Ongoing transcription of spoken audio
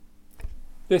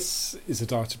This is a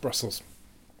diet of Brussels.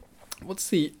 What's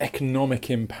the economic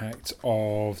impact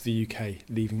of the UK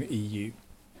leaving the EU?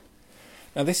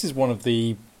 Now, this is one of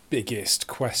the biggest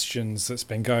questions that's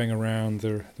been going around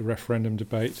the referendum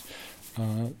debate.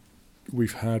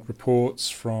 We've had reports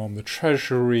from the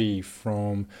Treasury,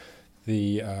 from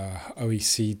the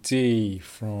OECD,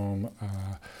 from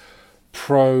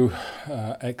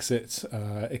pro-exit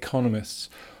economists,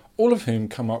 all of whom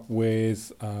come up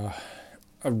with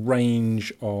a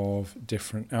range of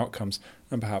different outcomes.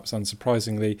 And perhaps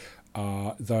unsurprisingly,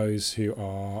 those who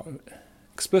are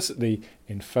explicitly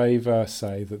in favour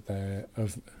say that they're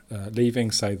leaving,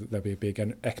 say that there'll be a big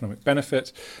economic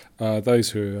benefit.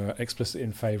 Those who are explicitly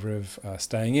in favour of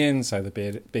staying in say there'll be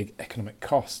a big economic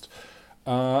cost.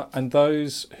 And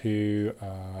those who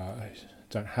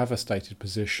don't have a stated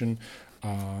position,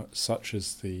 such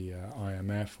as the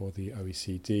IMF or the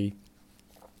OECD,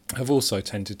 have also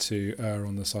tended to err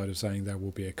on the side of saying there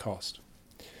will be a cost.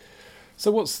 So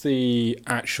what's the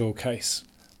actual case?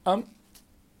 I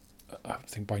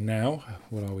think by now,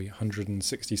 what are we,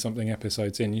 160-something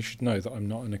episodes in, you should know that I'm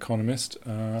not an economist,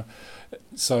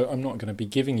 so I'm not going to be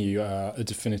giving you a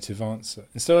definitive answer.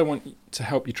 Instead, I want to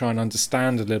help you try and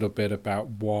understand a little bit about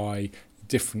why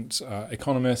different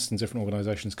economists and different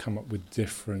organisations come up with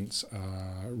different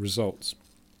results.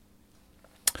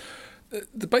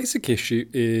 The basic issue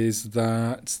is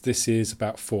that this is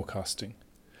about forecasting,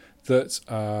 that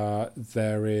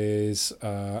there is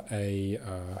a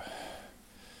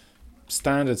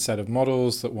standard set of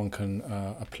models that one can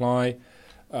apply,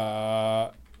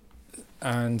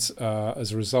 and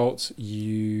as a result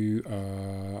you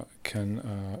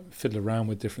can fiddle around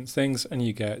with different things and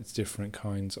you get different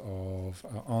kinds of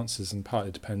answers, and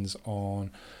partly depends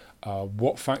on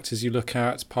what factors you look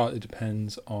at, partly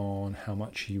depends on how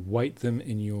much you weight them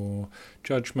in your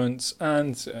judgments,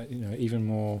 and even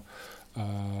more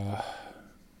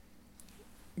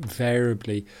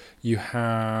variably, you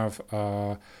have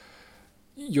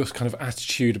your kind of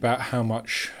attitude about how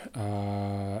much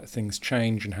things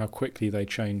change and how quickly they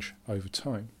change over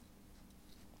time.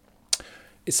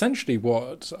 Essentially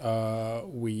what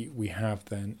we have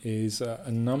then is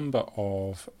a number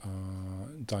of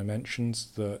dimensions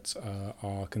that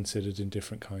are considered in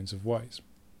different kinds of ways.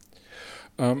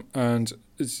 And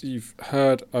as you've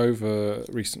heard over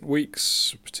recent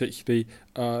weeks, particularly,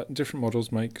 different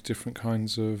models make different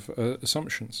kinds of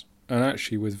assumptions. And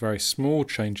actually, with very small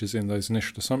changes in those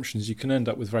initial assumptions, you can end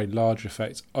up with very large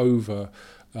effects over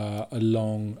a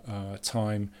long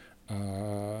time,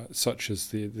 such as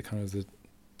the kind of the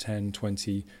 10,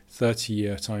 20,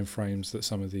 30-year time frames that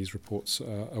some of these reports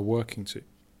are working to.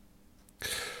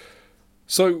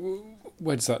 So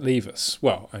where does that leave us?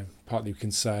 Well, partly we can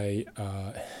say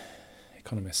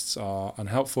economists are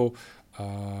unhelpful,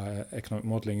 economic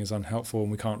modelling is unhelpful,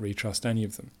 and we can't really trust any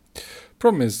of them.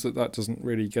 Problem is that doesn't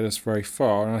really get us very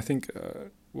far, and I think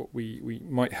what we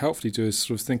might helpfully do is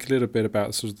sort of think a little bit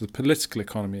about sort of the political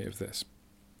economy of this.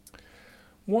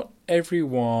 What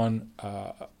everyone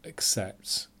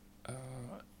accepts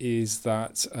is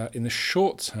that in the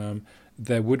short term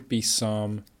there would be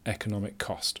some economic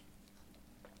cost.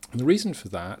 And the reason for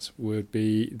that would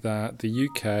be that the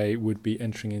UK would be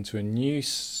entering into a new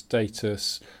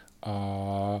status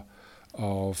of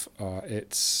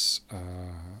its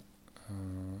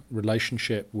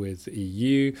relationship with the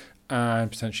EU and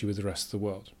potentially with the rest of the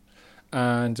world.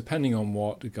 And depending on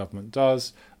what the government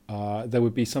does, there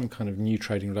would be some kind of new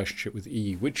trading relationship with the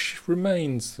EU, which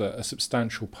remains a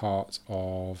substantial part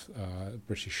of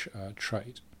British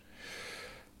trade.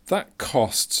 That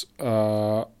cost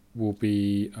will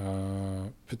be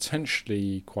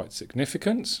potentially quite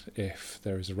significant if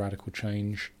there is a radical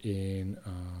change in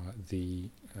the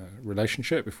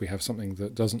relationship, if we have something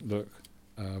that doesn't look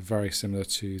very similar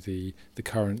to the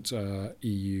current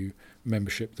EU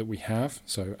membership that we have,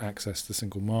 so access to the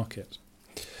single market.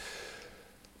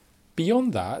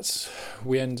 Beyond that,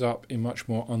 we end up in much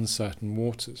more uncertain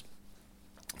waters.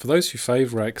 For those who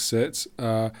favour exit,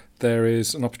 there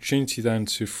is an opportunity then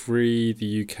to free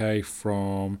the UK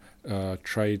from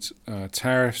trade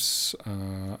tariffs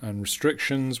and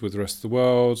restrictions with the rest of the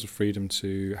world, freedom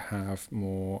to have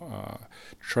more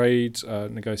trade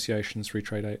negotiations, free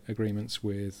trade agreements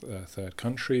with third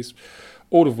countries,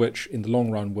 all of which in the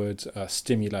long run would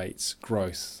stimulate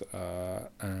growth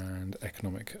and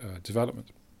economic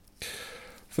development.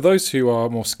 For those who are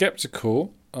more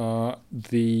sceptical,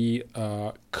 the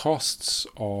costs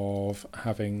of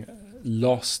having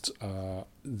lost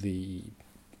the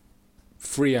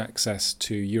free access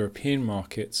to European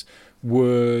markets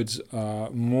would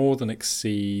more than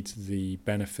exceed the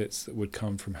benefits that would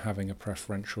come from having a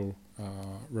preferential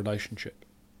relationship.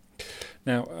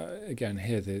 Now, again,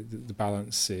 here the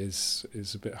balance is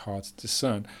a bit hard to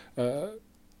discern.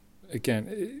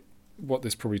 What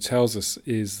this probably tells us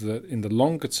is that in the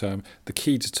longer term, the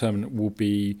key determinant will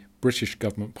be British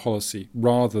government policy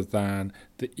rather than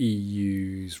the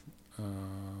EU's,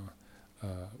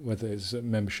 whether it's a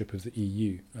membership of the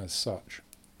EU as such.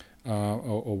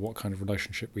 Or what kind of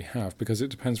relationship we have, because it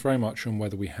depends very much on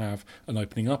whether we have an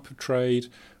opening up of trade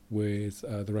with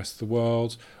the rest of the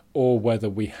world, or whether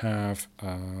we have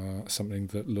something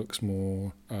that looks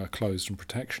more closed and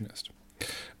protectionist.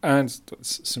 And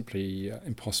that's simply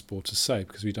impossible to say,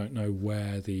 because we don't know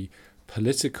where the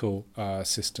political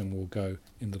system will go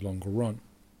in the longer run.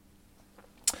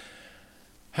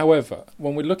 However,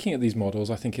 when we're looking at these models,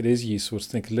 I think it is useful to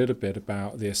think a little bit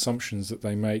about the assumptions that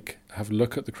they make, have a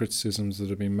look at the criticisms that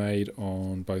have been made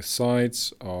on both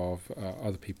sides of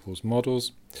other people's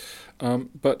models.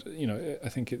 But I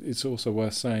think it's also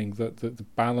worth saying that the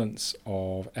balance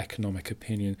of economic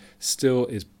opinion still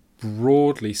is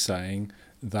broadly saying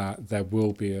that there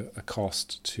will be a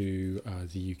cost to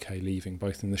the UK leaving,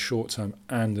 both in the short term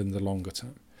and in the longer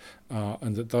term.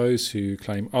 And that those who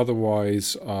claim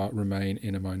otherwise remain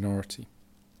in a minority.